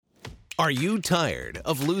Are you tired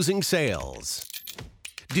of losing sales?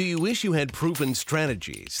 Do you wish you had proven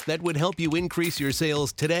strategies that would help you increase your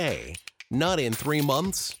sales today, not in 3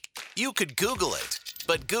 months? You could Google it,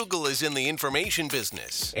 but Google is in the information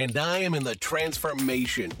business, and I am in the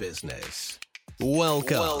transformation business.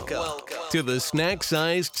 Welcome to the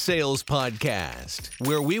Snack-Sized Sales Podcast,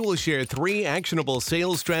 where we will share 3 actionable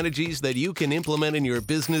sales strategies that you can implement in your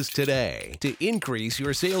business today to increase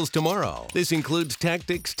your sales tomorrow. This includes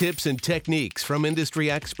tactics, tips, and techniques from industry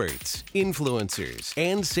experts, influencers,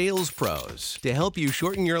 and sales pros to help you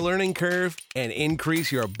shorten your learning curve and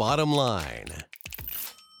increase your bottom line.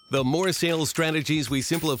 The more sales strategies we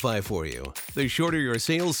simplify for you, the shorter your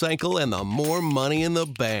sales cycle and the more money in the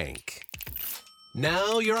bank.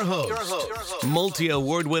 Now your host,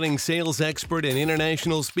 multi-award-winning sales expert and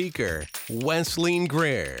international speaker, Wesley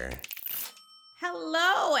Greer.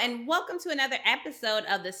 Hello, and welcome to another episode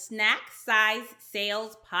of the Snack-Sized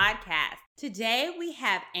Sales Podcast. Today we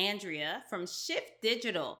have Andrea from Shift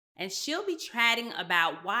Digital, and she'll be chatting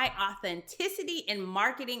about why authenticity in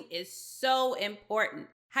marketing is so important.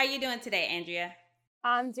 How are you doing today, Andrea?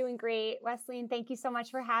 I'm doing great, Wesley, and thank you so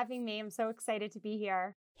much for having me. I'm so excited to be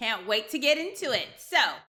here. Can't wait to get into it. So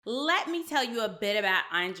let me tell you a bit about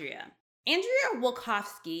Andrea. Andrea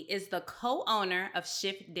Wolkofsky is the co-owner of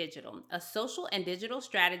Shift Digital, a social and digital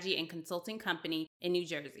strategy and consulting company in New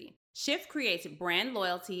Jersey. Shift creates brand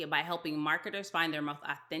loyalty by helping marketers find their most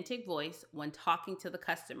authentic voice when talking to the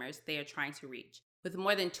customers they are trying to reach. With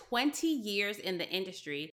more than 20 years in the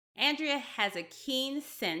industry, Andrea has a keen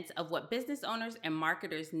sense of what business owners and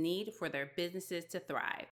marketers need for their businesses to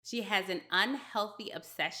thrive. She has an unhealthy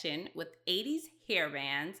obsession with 80s hair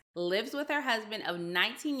bands, lives with her husband of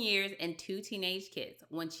 19 years and 2 teenage kids.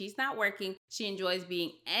 When she's not working, she enjoys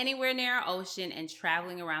being anywhere near our ocean and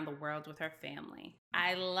traveling around the world with her family.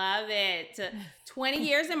 I love it. 20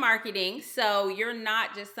 years in marketing, so you're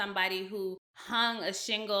not just somebody who hung a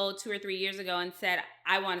shingle 2 or 3 years ago and said,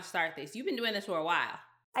 I want to start this. You've been doing this for a while.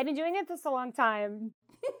 I've been doing it this a long time.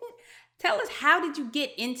 Tell us, how did you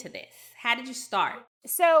get into this? How did you start?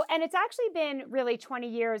 And it's actually been really 20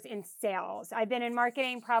 years in sales. I've been in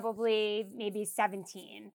marketing probably maybe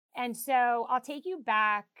 17. And so I'll take you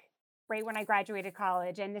back right when I graduated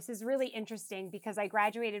college. And this is really interesting because I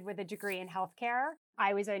graduated with a degree in healthcare.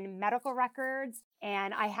 I was in medical records,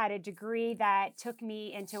 and I had a degree that took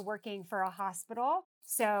me into working for a hospital.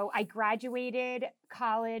 So I graduated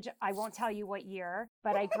college, I won't tell you what year,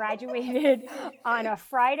 but I graduated on a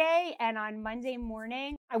Friday, and on Monday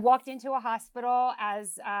morning, I walked into a hospital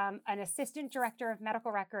as an assistant director of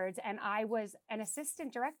medical records, and I was an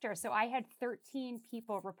assistant director. So I had 13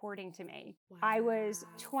 people reporting to me. Wow. I was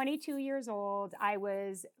 22 years old. I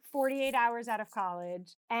was 48 hours out of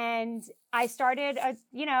college, and I started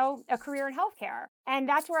a career in healthcare. And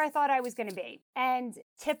that's where I thought I was going to be. And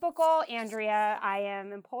typical Andrea, I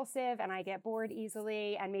am impulsive and I get bored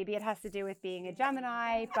easily. And maybe it has to do with being a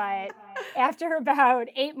Gemini. But after about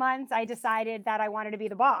 8 months, I decided that I wanted to be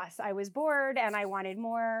the boss. I was bored and I wanted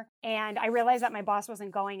more. And I realized that my boss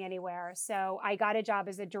wasn't going anywhere. So I got a job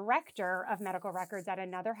as a director of medical records at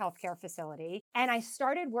another healthcare facility. And I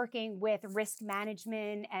started working with risk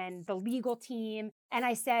management and the legal team. And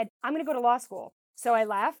I said, I'm going to go to law school. So I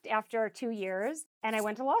left after 2 years and I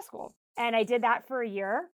went to law school. And I did that for a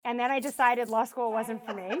year. And then I decided law school wasn't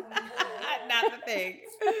for me. Not the thing.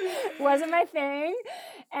 Wasn't my thing.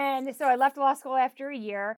 And so I left law school after a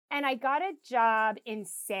year and I got a job in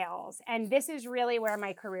sales. And this is really where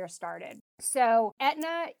my career started. So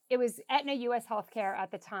it was Aetna US Healthcare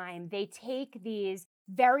at the time. They take these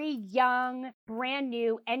very young, brand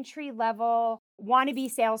new, entry-level, wannabe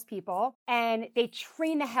salespeople, and they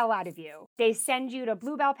train the hell out of you. They send you to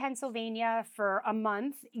Bluebell, Pennsylvania for a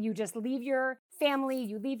month. You just leave your family,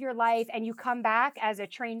 you leave your life, and you come back as a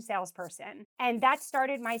trained salesperson. And that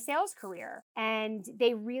started my sales career. And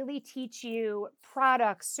they really teach you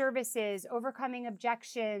products, services, overcoming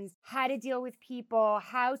objections, how to deal with people,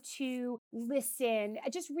 how to listen,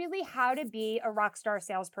 just really how to be a rock star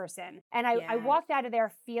salesperson. And I walked out of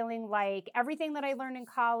there feeling like everything that I learned in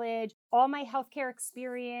college, all my healthcare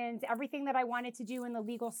experience, everything that I wanted to do in the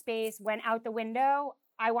legal space went out the window.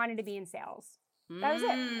 I wanted to be in sales. That was it.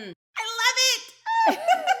 I love it.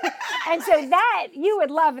 And so you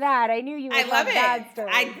would love that. I knew you would love that story.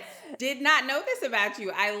 I did not know this about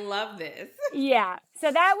you. I love this. Yeah.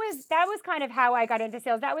 So that was kind of how I got into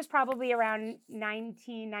sales. That was probably around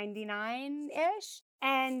 1999-ish.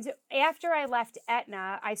 And after I left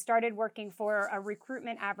Aetna, I started working for a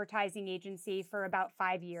recruitment advertising agency for about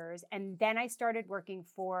 5 years. And then I started working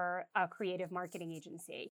for a creative marketing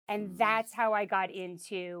agency. And that's how I got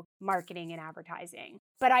into marketing and advertising.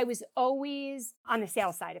 But I was always on the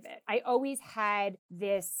sales side of it. I always had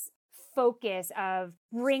this focus of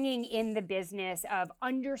bringing in the business, of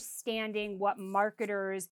understanding what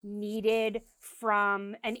marketers needed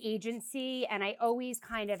from an agency. And I always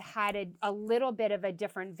kind of had a little bit of a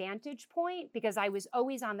different vantage point because I was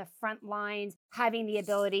always on the front lines, having the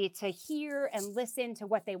ability to hear and listen to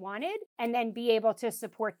what they wanted and then be able to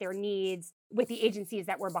support their needs with the agencies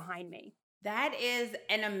that were behind me. That is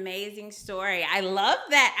an amazing story. I love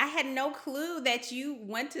that. I had no clue that you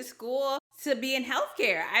went to school to be in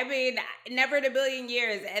healthcare. I mean, never in a billion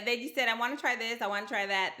years. And then you said, I want to try this, I want to try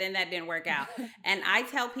that. Then that didn't work out. And I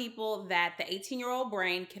tell people that the 18-year-old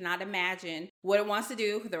brain cannot imagine what it wants to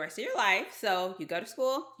do for the rest of your life. So you go to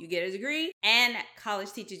school, you get a degree, and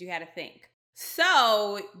college teaches you how to think.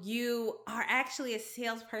 So you are actually a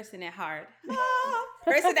salesperson at heart.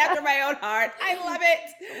 Person after my own heart. I love it.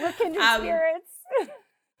 We're kindred spirits.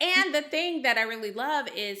 And the thing that I really love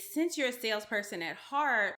is since you're a salesperson at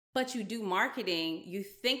heart, but you do marketing, you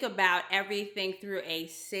think about everything through a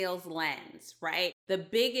sales lens, right? The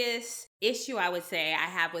biggest issue I would say I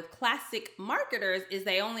have with classic marketers is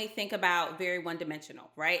they only think about very one-dimensional,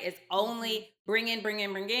 right? It's only bring in, bring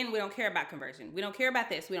in, bring in. We don't care about conversion. We don't care about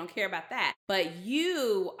this. We don't care about that. But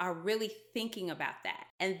you are really thinking about that.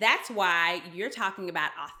 And that's why you're talking about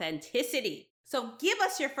authenticity. So give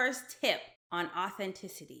us your first tip on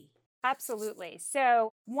authenticity. Absolutely. So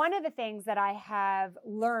one of the things that I have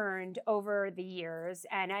learned over the years,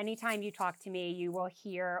 and anytime you talk to me, you will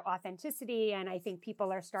hear authenticity, and I think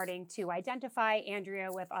people are starting to identify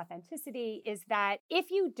Andrea with authenticity, is that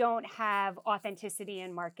if you don't have authenticity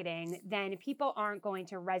in marketing, then people aren't going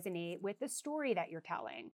to resonate with the story that you're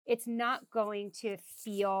telling. It's not going to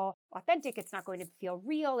feel authentic. It's not going to feel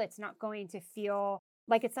real. It's not going to feel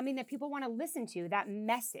like it's something that people want to listen to, that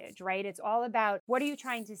message, right? It's all about what are you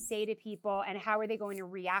trying to say to people and how are they going to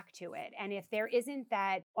react to it? And if there isn't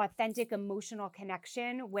that authentic emotional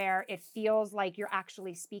connection where it feels like you're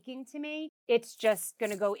actually speaking to me, it's just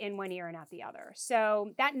going to go in one ear and out the other.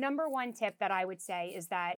 So that number one tip that I would say is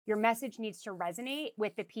that your message needs to resonate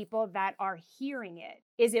with the people that are hearing it.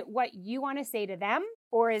 Is it what you want to say to them,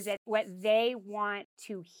 or is it what they want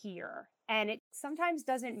to hear? And it sometimes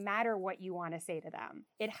doesn't matter what you want to say to them.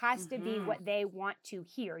 It has to be what they want to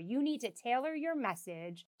hear. You need to tailor your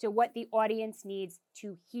message to what the audience needs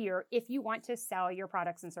to hear if you want to sell your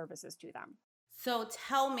products and services to them. So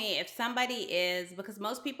tell me if somebody is, because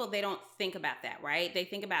most people, they don't think about that, right? They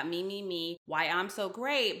think about me, why I'm so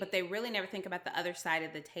great, but they really never think about the other side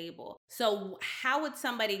of the table. So how would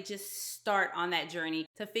somebody just start on that journey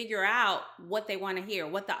to figure out what they want to hear,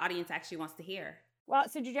 what the audience actually wants to hear? Well,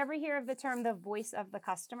 so did you ever hear of the term, the voice of the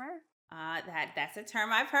customer? That's a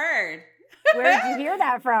term I've heard. Where did you hear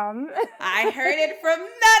that from? I heard it from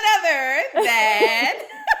none other than...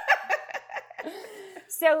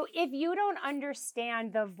 So if you don't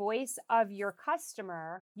understand the voice of your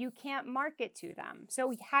customer, you can't market to them.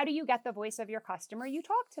 So how do you get the voice of your customer? You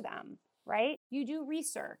talk to them, right? You do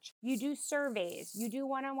research, you do surveys, you do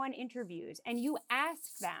one-on-one interviews, and you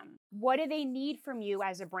ask them, what do they need from you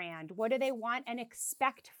as a brand? What do they want and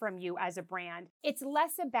expect from you as a brand? It's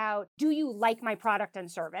less about, do you like my product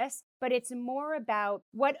and service? But it's more about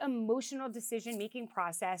what emotional decision-making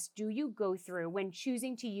process do you go through when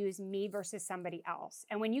choosing to use me versus somebody else?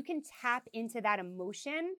 And when you can tap into that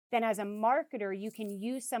emotion, then as a marketer, you can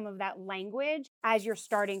use some of that language as you're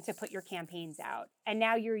starting to put your campaigns out. And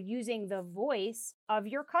now you're using the voice of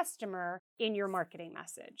your customer in your marketing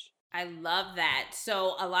message. I love that.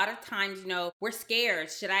 So a lot of times, we're scared.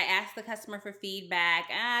 Should I ask the customer for feedback?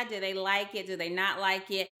 Do they like it? Do they not like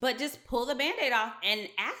it? But just pull the Band-Aid off and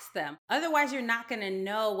ask them. Otherwise, you're not going to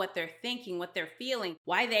know what they're thinking, what they're feeling,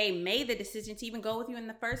 why they made the decision to even go with you in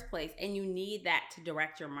the first place. And you need that to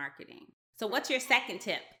direct your marketing. So what's your second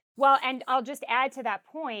tip? Well, and I'll just add to that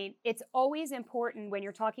point, it's always important when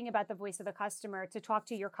you're talking about the voice of the customer to talk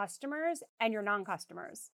to your customers and your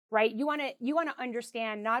non-customers, right? You want to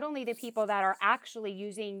understand not only the people that are actually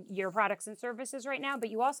using your products and services right now, but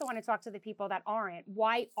you also want to talk to the people that aren't.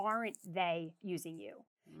 Why aren't they using you?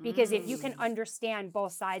 Because if you can understand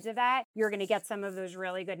both sides of that, you're going to get some of those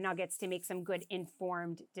really good nuggets to make some good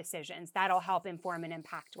informed decisions. That'll help inform and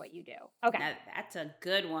impact what you do. Okay. Now, that's a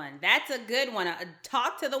good one.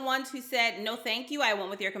 Talk to the ones who said, no, thank you. I went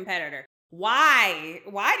with your competitor. Why?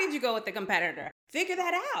 Why did you go with the competitor? Figure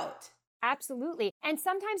that out. Absolutely. And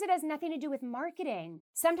sometimes it has nothing to do with marketing.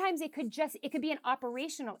 Sometimes it could be an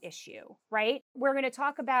operational issue, right? We're going to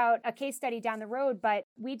talk about a case study down the road, but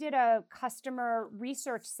we did a customer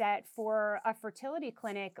research set for a fertility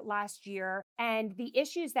clinic last year, and the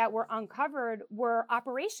issues that were uncovered were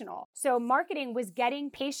operational. So marketing was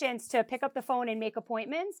getting patients to pick up the phone and make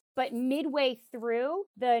appointments, but midway through,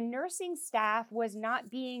 the nursing staff was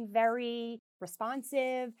not being very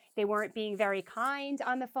responsive. They weren't being very kind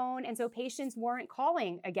on the phone. And so patients weren't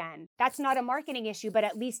calling again. That's not a marketing issue, but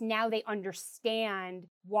at least now they understand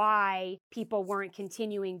why people weren't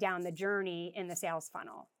continuing down the journey in the sales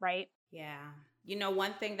funnel, right? Yeah. You know,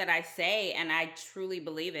 one thing that I say, and I truly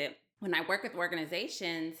believe it, when I work with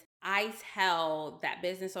organizations, I tell that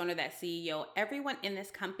business owner, that CEO, everyone in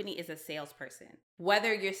this company is a salesperson.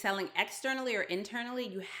 Whether you're selling externally or internally,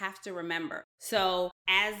 you have to remember. So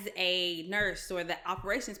as a nurse or the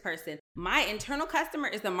operations person, my internal customer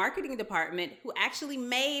is the marketing department who actually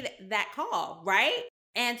made that call, right?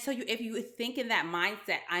 And so if you think in that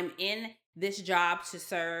mindset, I'm in this job to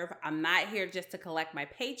serve, I'm not here just to collect my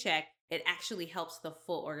paycheck, it actually helps the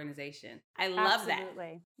full organization. I love that.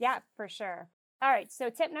 Absolutely. Yeah, for sure. All right. So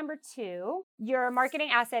tip number 2, your marketing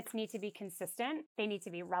assets need to be consistent. They need to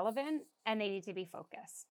be relevant and they need to be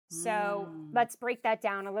focused. So let's break that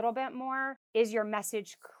down a little bit more. Is your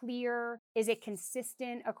message clear? Is it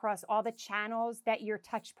consistent across all the channels that you're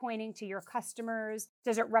touch pointing to your customers?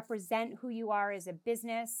 Does it represent who you are as a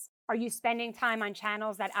business? Are you spending time on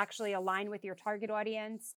channels that actually align with your target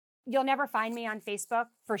audience? You'll never find me on Facebook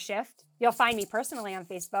for Shift. You'll find me personally on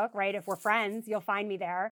Facebook, right? If we're friends, you'll find me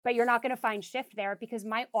there. But you're not going to find Shift there because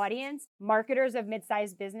my audience, marketers of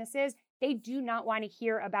mid-sized businesses, they do not want to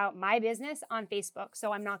hear about my business on Facebook.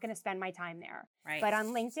 So I'm not going to spend my time there. Right. But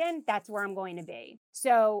on LinkedIn, that's where I'm going to be.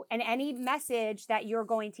 So, and any message that you're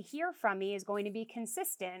going to hear from me is going to be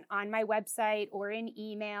consistent on my website or in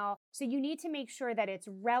email. So you need to make sure that it's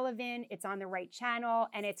relevant, it's on the right channel,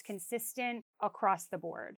 and it's consistent across the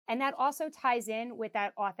board. And that also ties in with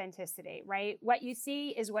that authenticity, right? What you see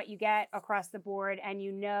is what you get across the board, and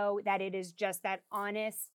you know that it is just that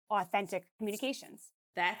honest, authentic communications.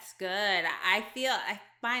 That's good. I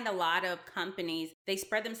find a lot of companies, they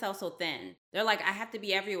spread themselves so thin. They're like, I have to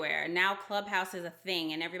be everywhere. Now Clubhouse is a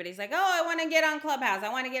thing and everybody's like, oh, I want to get on Clubhouse. I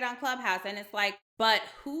want to get on Clubhouse. And it's like, but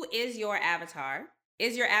who is your avatar?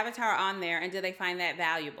 Is your avatar on there and do they find that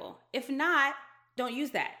valuable? If not, don't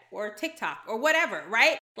use that, or TikTok or whatever,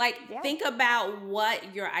 right? Like, think about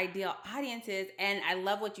what your ideal audience is. And I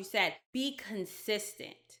love what you said. Be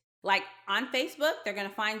consistent. Like on Facebook, they're going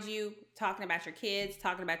to find you talking about your kids,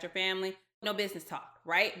 talking about your family, no business talk,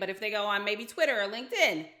 right? But if they go on maybe Twitter or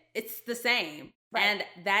LinkedIn, it's the same. Right. And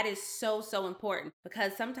that is so, so important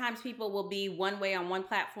because sometimes people will be one way on one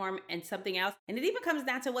platform and something else. And it even comes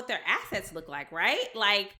down to what their assets look like, right?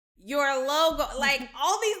 Like your logo, like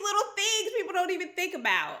all these little things people don't even think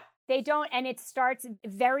about. They don't. And it starts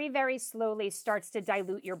very, very slowly starts to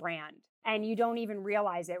dilute your brand. And you don't even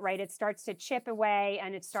realize it, right? It starts to chip away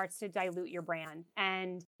and it starts to dilute your brand.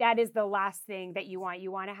 And that is the last thing that you want.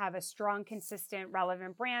 You want to have a strong, consistent,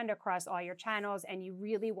 relevant brand across all your channels. And you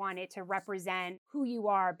really want it to represent who you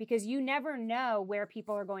are because you never know where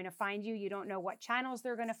people are going to find you. You don't know what channels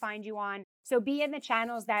they're going to find you on. So be in the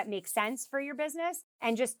channels that make sense for your business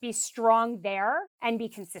and just be strong there and be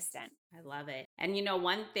consistent. I love it. And you know,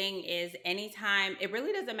 one thing is anytime, it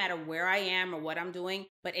really doesn't matter where I am or what I'm doing,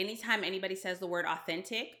 but anytime anybody says the word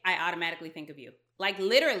authentic, I automatically think of you. Like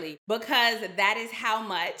literally, because that is how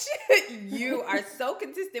much you are so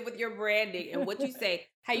consistent with your branding and what you say,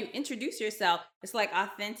 how you introduce yourself. It's like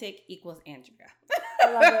authentic equals Andrea.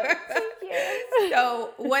 I love it. Thank you.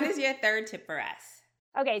 So what is your third tip for us?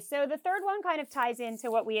 Okay, so the third one kind of ties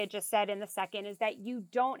into what we had just said in the second is that you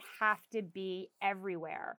don't have to be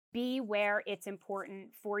everywhere. Be where it's important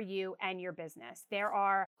for you and your business. There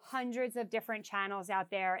are hundreds of different channels out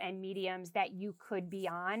there and mediums that you could be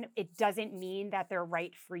on. It doesn't mean that they're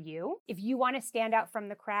right for you. If you want to stand out from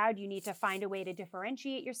the crowd, you need to find a way to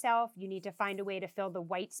differentiate yourself. You need to find a way to fill the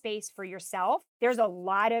white space for yourself. There's a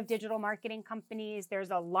lot of digital marketing companies.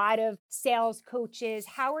 There's a lot of sales coaches.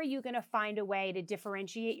 How are you going to find a way to differentiate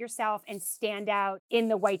differentiate yourself and stand out in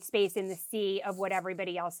the white space in the sea of what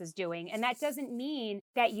everybody else is doing. And that doesn't mean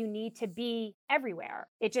that you need to be everywhere.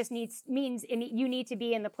 It just means you need to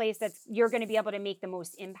be in the place that's you're going to be able to make the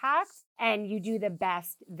most impact and you do the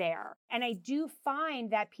best there. And I do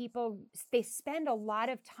find that people, they spend a lot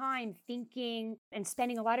of time thinking and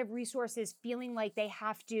spending a lot of resources feeling like they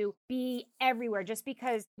have to be everywhere just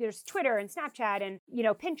because there's Twitter and Snapchat and,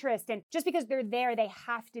 Pinterest. And just because they're there, they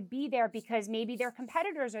have to be there because maybe their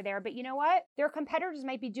competitors are there. But you know what? Their competitors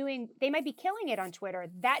might be killing it on Twitter.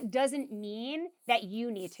 That doesn't mean that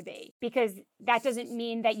you need to be, because that doesn't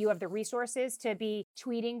mean that you have the resources to be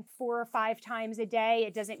tweeting 4 or 5 times a day.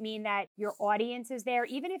 It doesn't mean that your audience is there.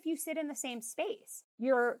 Even if you sit in the same space,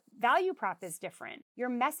 your value prop is different. Your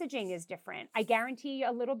messaging is different. I guarantee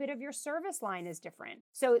a little bit of your service line is different.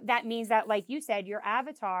 So that means that, like you said, your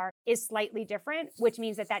avatar is slightly different, which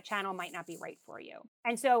means that channel might not be right for you.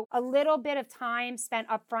 And so a little bit of time spent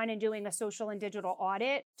upfront in doing a social and digital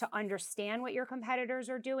audit to understand what your competitors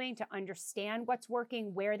are doing, to understand what's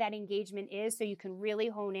working, where that engagement is, so you can really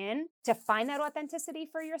hone in to find that authenticity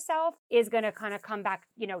for yourself is going to kind of come back,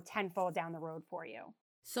 tenfold down the road for you.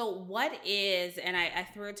 So what is, and I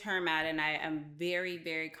threw a term out, and I am very,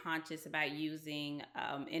 very conscious about using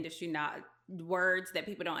industry words that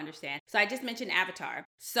people don't understand. So I just mentioned avatar.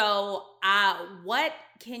 So what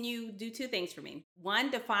can you do? 2 things for me?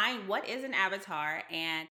 One, define what is an avatar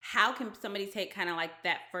and how can somebody take kind of like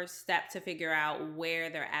that first step to figure out where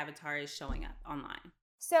their avatar is showing up online?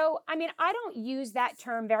 So, I don't use that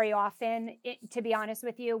term very often, to be honest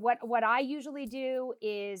with you. What I usually do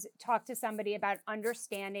is talk to somebody about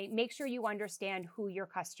make sure you understand who your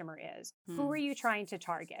customer is. Who are you trying to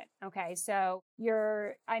target? Okay, so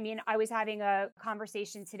I was having a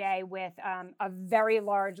conversation today with a very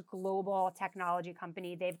large global technology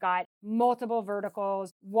company. They've got multiple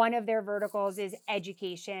verticals. One of their verticals is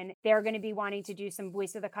education. They're going to be wanting to do some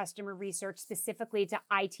voice of the customer research specifically to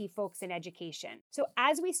IT folks in education. So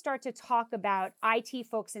as we start to talk about IT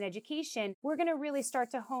folks in education, we're going to really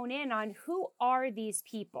start to hone in on who are these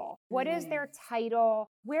people? What is their title?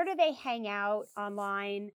 Where do they hang out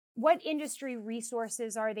online? What industry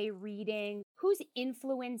resources are they reading? Who's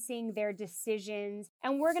influencing their decisions?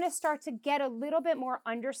 And we're going to start to get a little bit more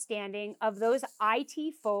understanding of those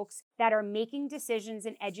IT folks that are making decisions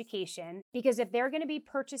in education. Because if they're going to be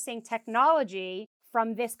purchasing technology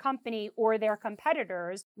from this company or their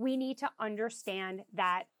competitors, we need to understand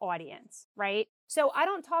that audience, right? So I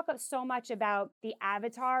don't talk so much about the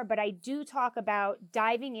avatar, but I do talk about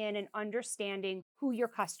diving in and understanding who your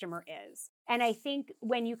customer is. And I think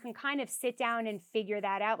when you can kind of sit down and figure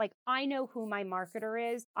that out, like I know who my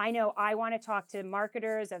marketer is. I know I want to talk to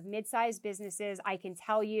marketers of mid-sized businesses. I can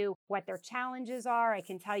tell you what their challenges are. I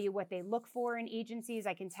can tell you what they look for in agencies.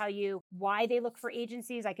 I can tell you why they look for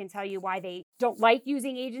agencies. I can tell you why they don't like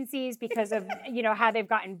using agencies because of, how they've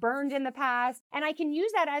gotten burned in the past. And I can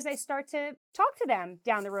use that as I start to talk to them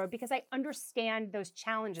down the road because I understand those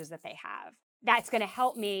challenges that they have. That's going to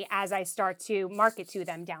help me as I start to market to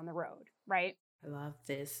them down the road, right? I love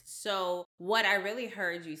this. So what I really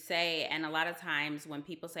heard you say, and a lot of times when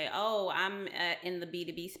people say, oh, I'm in the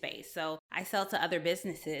B2B space, so I sell to other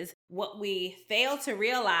businesses, what we fail to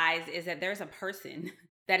realize is that there's a person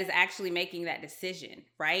that is actually making that decision,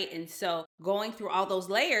 right? And so going through all those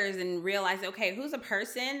layers and realize, okay, who's a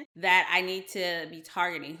person that I need to be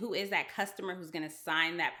targeting? Who is that customer who's going to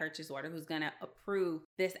sign that purchase order, who's going to approve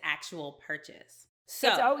this actual purchase?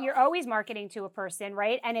 So you're always marketing to a person,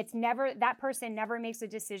 right? And that person never makes a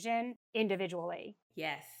decision individually.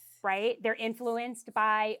 Yes. Right? They're influenced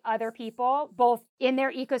by other people, both in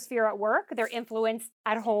their ecosphere at work, they're influenced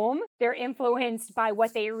at home, they're influenced by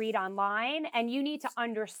what they read online. And you need to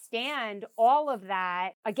understand all of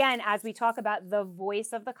that. Again, as we talk about the voice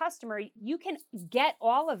of the customer, you can get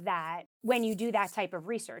all of that when you do that type of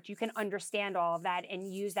research. You can understand all of that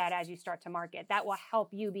and use that as you start to market. That will help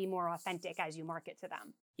you be more authentic as you market to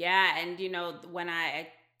them. Yeah. And, when I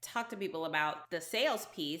talk to people about the sales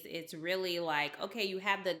piece, it's really like, okay, you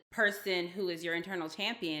have the person who is your internal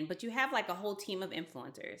champion, but you have like a whole team of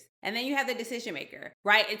influencers. And then you have the decision maker,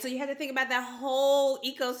 right? And so you have to think about that whole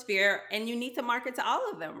ecosphere and you need to market to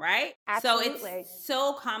all of them, right? Absolutely. So it's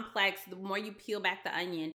so complex. The more you peel back the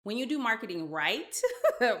onion, when you do marketing right,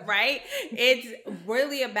 right? It's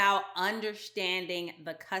really about understanding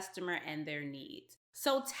the customer and their needs.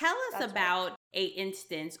 So tell us about an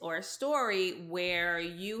instance or a story where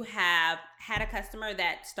you have had a customer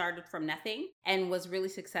that started from nothing and was really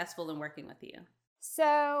successful in working with you.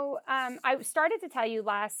 So I started to tell you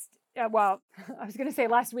I was going to say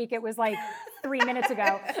last week. It was like 3 minutes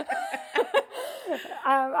ago.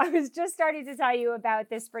 I was just starting to tell you about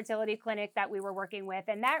this fertility clinic that we were working with.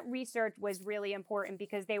 And that research was really important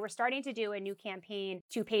because they were starting to do a new campaign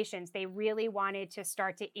to patients. They really wanted to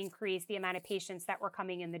start to increase the amount of patients that were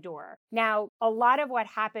coming in the door. Now, a lot of what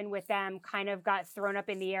happened with them kind of got thrown up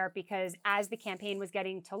in the air because as the campaign was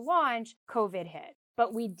getting to launch, COVID hit.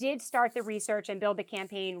 But we did start the research and build the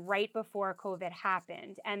campaign right before COVID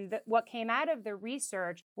happened. And what came out of the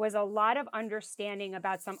research was a lot of understanding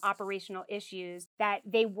about some operational issues that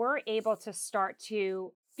they were able to start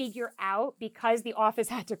to figure out because the office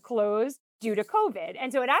had to close due to COVID.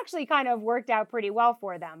 And so it actually kind of worked out pretty well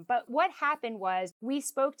for them. But what happened was we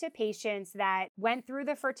spoke to patients that went through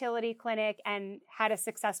the fertility clinic and had a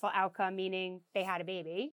successful outcome, meaning they had a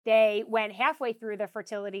baby. They went halfway through the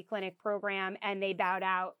fertility clinic program and they bowed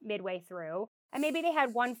out midway through. And maybe they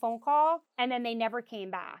had one phone call and then they never came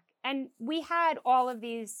back. And we had all of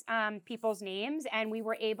these people's names and we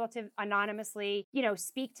were able to anonymously,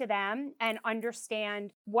 speak to them and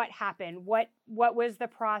understand what happened, what was the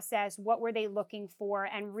process, what were they looking for,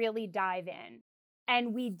 and really dive in.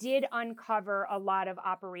 And we did uncover a lot of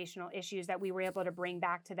operational issues that we were able to bring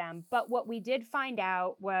back to them. But what we did find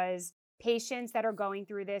out was patients that are going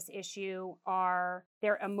through this issue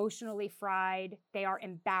they're emotionally fried, they are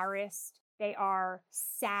embarrassed, they are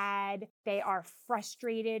sad, they are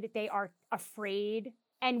frustrated, they are afraid.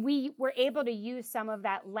 And we were able to use some of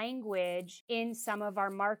that language in some of our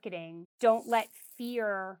marketing. Don't let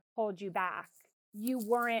fear hold you back. You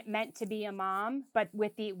weren't meant to be a mom, but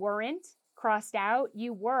with the weren't crossed out,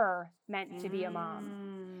 you were meant to be a mom.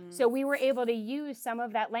 So we were able to use some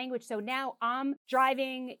of that language. So now I'm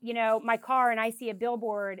driving, my car and I see a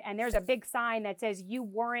billboard and there's a big sign that says you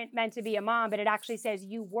weren't meant to be a mom, but it actually says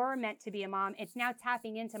you were meant to be a mom. It's now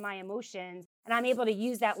tapping into my emotions and I'm able to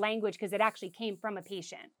use that language because it actually came from a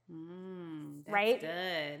patient. That's right?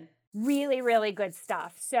 Good. Really, really good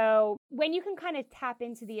stuff. So when you can kind of tap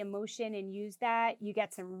into the emotion and use that, you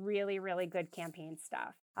get some really, really good campaign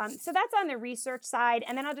stuff. So that's on the research side.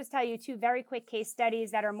 And then I'll just tell you 2 very quick case studies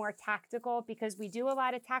that are more tactical because we do a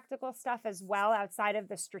lot of tactical stuff as well outside of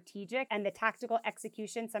the strategic and the tactical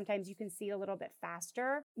execution. Sometimes you can see a little bit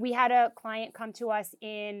faster. We had a client come to us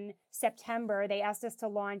in September. They asked us to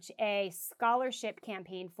launch a scholarship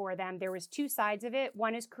campaign for them. There was 2 sides of it.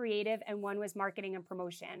 One is creative and one was marketing and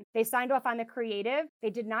promotion. They signed off on the creative. They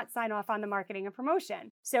did not sign off on the marketing and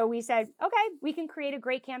promotion. So we said, okay, we can create a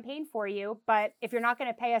great campaign for you, but if you're not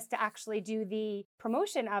going to pay us to actually do the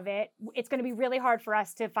promotion of it, it's going to be really hard for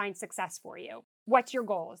us to find success for you. What's your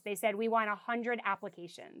goals? They said, we want 100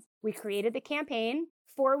 applications. We created the campaign.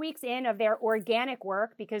 4 weeks in of their organic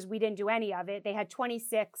work, because we didn't do any of it, they had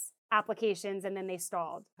 26 applications and then they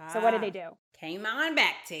stalled. So what did they do? Came on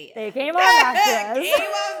back to you. They came on back to us.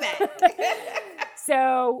 Came on back.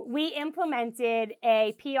 So we implemented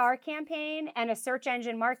a PR campaign and a search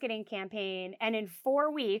engine marketing campaign. And in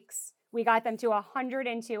 4 weeks, we got them to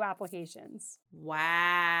 102 applications. Wow.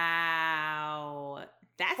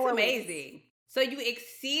 That's amazing. So you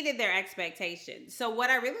exceeded their expectations. So what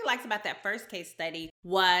I really liked about that first case study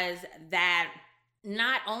was that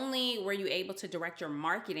not only were you able to direct your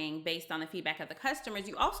marketing based on the feedback of the customers,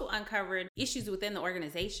 you also uncovered issues within the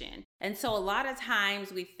organization. And so a lot of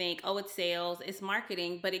times we think, oh, it's sales, it's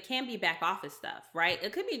marketing, but it can be back office stuff, right?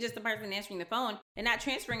 It could be just the person answering the phone and not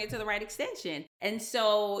transferring it to the right extension. And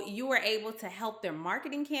so you were able to help their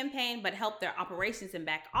marketing campaign, but help their operations and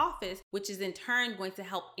back office, which is in turn going to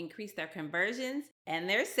help increase their conversions and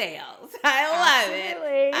their sales. I love it.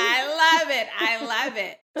 I love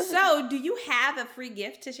it. So do you have a free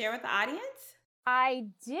gift to share with the audience? I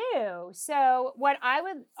do. So what I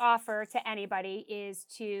would offer to anybody is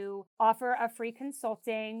to offer a free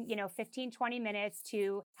consulting, 15, 20 minutes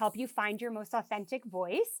to help you find your most authentic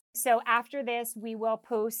voice. So after this, we will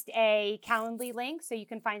post a Calendly link so you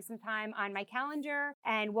can find some time on my calendar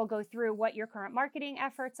and we'll go through what your current marketing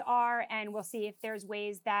efforts are and we'll see if there's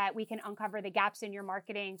ways that we can uncover the gaps in your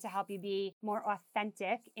marketing to help you be more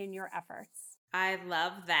authentic in your efforts. I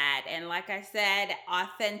love that. And like I said,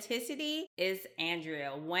 authenticity is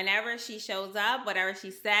Andrea. Whenever she shows up, whatever she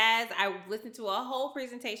says, I listened to a whole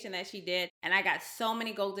presentation that she did and I got so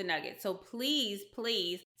many golden nuggets. So please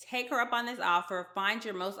take her up on this offer. Find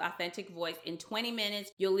your most authentic voice. In 20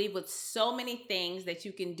 minutes, you'll leave with so many things that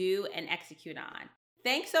you can do and execute on.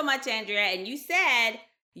 Thanks so much, Andrea. And you said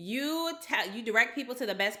you direct people to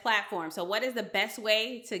the best platform. So what is the best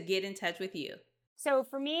way to get in touch with you? So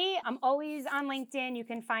for me, I'm always on LinkedIn. You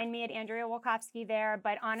can find me at Andrea Wolkofsky there.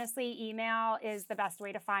 But honestly, email is the best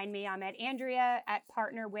way to find me. I'm at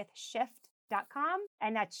Andrea@partnerwithshift.com.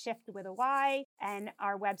 And that's shift with a Y. And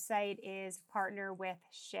our website is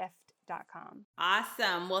partnerwithshift.com. snacksized.com.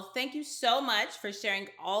 Awesome. Well, thank you so much for sharing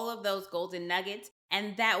all of those golden nuggets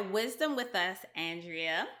and that wisdom with us,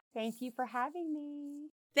 Andrea. Thank you for having me.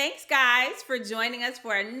 Thanks, guys, for joining us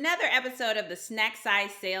for another episode of the Snack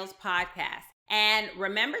Size Sales Podcast. And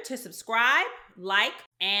remember to subscribe, like,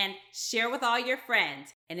 and share with all your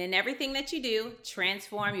friends. And in everything that you do,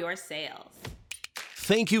 transform your sales.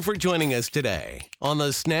 Thank you for joining us today on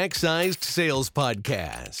the Snack Sized Sales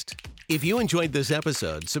Podcast. If you enjoyed this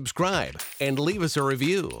episode, subscribe and leave us a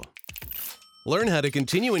review. Learn how to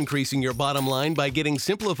continue increasing your bottom line by getting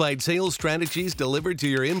simplified sales strategies delivered to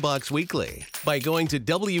your inbox weekly by going to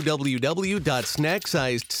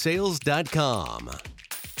www.snacksizedSales.com.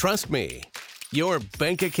 Trust me, your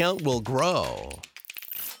bank account will grow.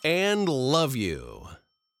 And love you.